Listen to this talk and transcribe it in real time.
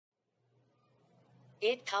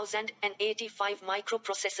8085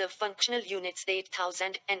 microprocessor functional units.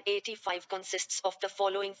 8085 consists of the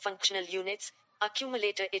following functional units.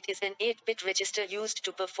 Accumulator. It is an 8-bit register used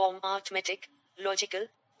to perform arithmetic, logical,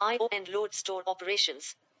 I/O and load store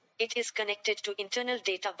operations. It is connected to internal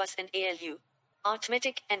data bus and ALU.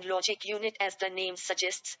 Arithmetic and logic unit. As the name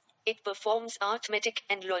suggests, it performs arithmetic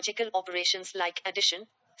and logical operations like addition,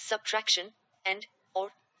 subtraction, and,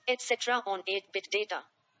 or, etc. on 8-bit data.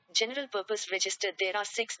 General purpose register. There are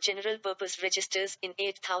 6 general purpose registers in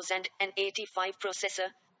 8085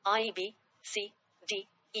 processor, I, B, C, D,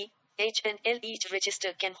 E, H and L. Each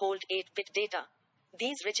register can hold 8-bit data.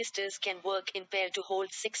 These registers can work in pair to hold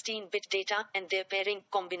 16-bit data, and their pairing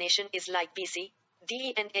combination is like BC,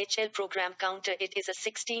 DE and HL. Program counter. It is a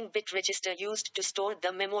 16-bit register used to store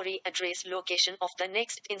the memory address location of the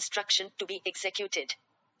next instruction to be executed.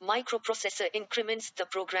 Microprocessor increments the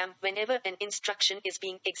program whenever an instruction is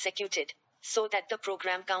being executed, so that the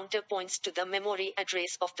program counter points to the memory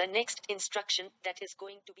address of the next instruction that is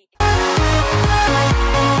going to be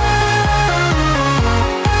executed.